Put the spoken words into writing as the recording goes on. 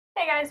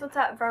Hey guys, what's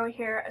up? Vero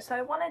here. So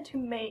I wanted to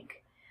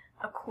make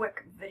a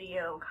quick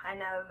video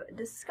kind of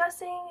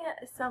discussing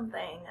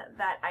something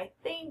that I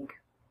think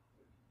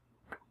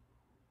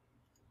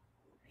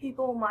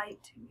people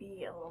might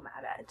be a little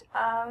mad at.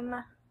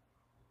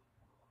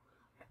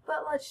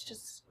 But let's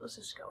just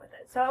go with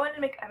it. So I wanted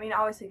to make,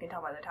 obviously you can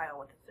tell by the title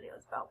what this video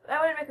is about, but I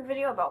wanted to make a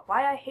video about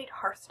why I hate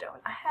Hearthstone.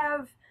 I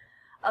have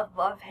a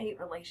love-hate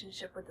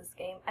relationship with this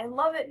game. I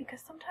love it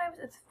because sometimes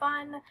it's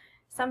fun,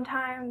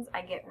 sometimes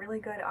I get really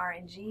good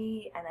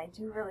RNG and I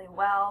do really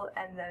well,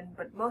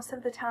 but most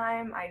of the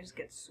time I just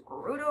get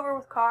screwed over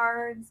with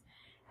cards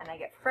and I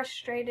get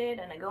frustrated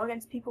and I go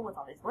against people with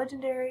all these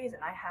legendaries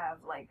and I have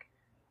like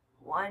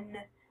one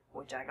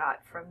which I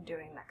got from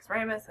doing Max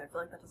Ramus, so I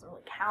feel like that doesn't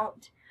really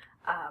count.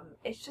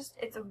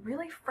 It's a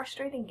really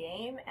frustrating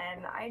game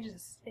and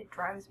it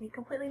drives me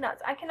completely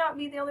nuts. I cannot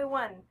be the only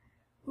one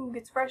who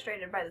gets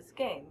frustrated by this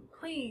game.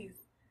 Please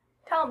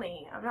tell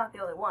me I'm not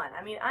the only one.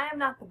 I am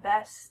not the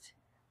best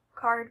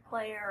card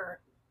player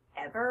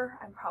ever.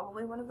 I'm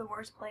probably one of the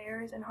worst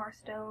players in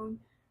Hearthstone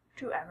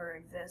to ever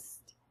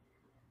exist.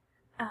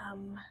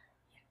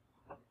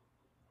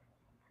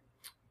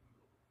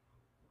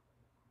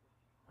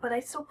 But I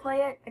still play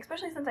it,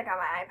 especially since I got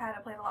my iPad.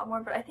 I play it a lot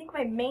more, but I think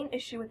my main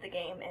issue with the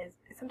game is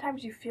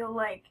sometimes you feel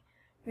like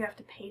you have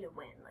to pay to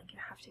win. Like you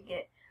have to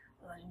get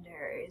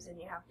legendaries and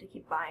you have to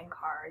keep buying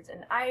cards,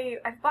 and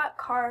I've bought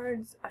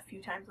cards a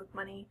few times with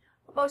money,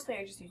 but mostly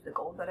I just use the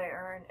gold that I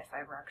earn if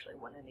I ever actually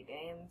win any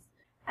games.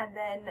 And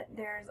then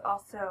there's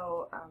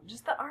also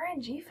just the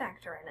RNG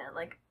factor in it.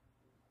 Like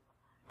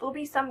there'll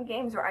be some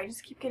games where I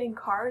just keep getting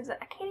cards that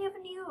I can't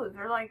even use.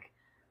 They're like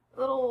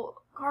little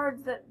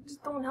cards that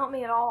just don't help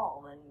me at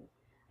all, and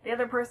the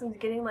other person's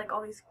getting like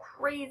all these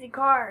crazy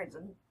cards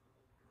and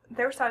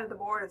their side of the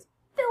board is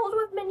filled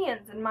with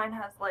minions and mine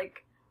has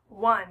like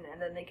one, and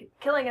then they keep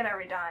killing it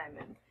every time,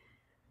 and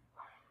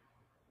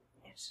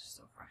it's just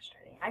so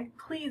frustrating.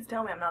 Please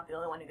tell me I'm not the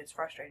only one who gets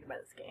frustrated by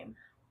this game.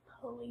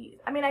 Please.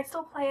 I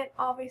still play it,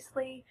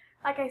 obviously.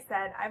 Like I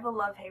said, I have a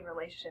love-hate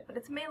relationship, but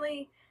it's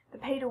mainly the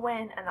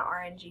pay-to-win and the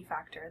RNG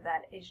factor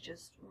that is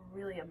just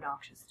really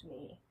obnoxious to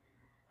me,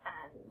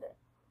 and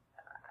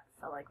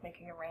I felt like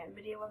making a rant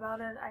video about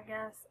it, I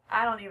guess.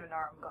 I don't even know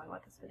where I'm going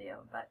with this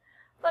video, but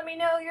let me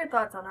know your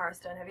thoughts on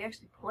Hearthstone. Have you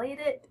actually played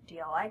it? Do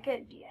you like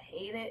it? Do you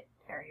hate it?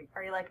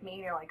 Are you like me?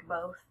 You're like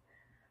both.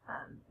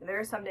 There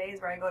are some days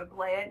where I go to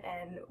play it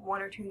and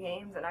 1 or 2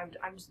 games and I'm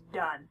just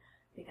done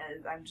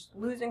because I'm just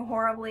losing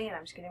horribly and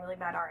I'm just getting really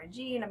bad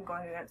RNG and I'm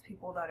going against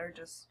people that are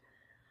just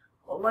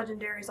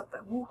legendaries up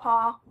the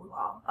hoo-ha,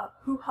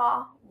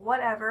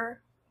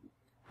 whatever,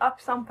 up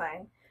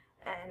something,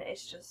 and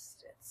it's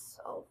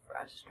so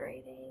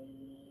frustrating.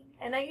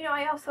 And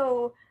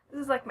this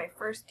is like my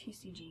first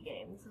TCG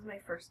game. This is my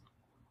first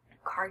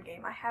card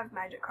game. I have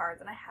Magic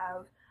cards and I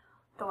have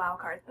the WoW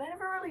cards, but I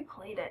never really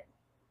played it.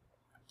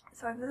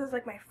 So this is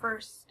like my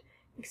first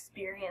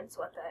experience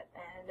with it,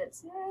 and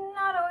it's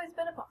not always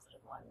been a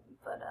positive one.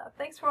 But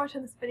thanks for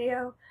watching this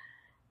video,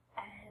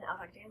 and I'll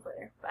talk to you guys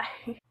later.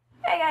 Bye.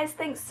 Hey guys,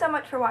 thanks so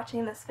much for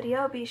watching this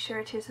video. Be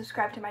sure to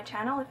subscribe to my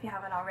channel if you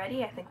haven't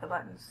already. I think the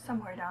button's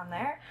somewhere down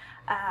there.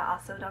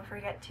 Also, don't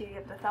forget to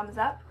give the thumbs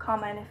up,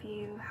 comment if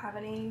you have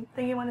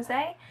anything you want to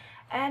say,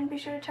 and be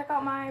sure to check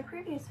out my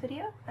previous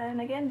video. And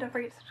again, don't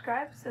forget to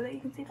subscribe so that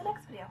you can see the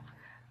next video.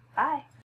 Bye!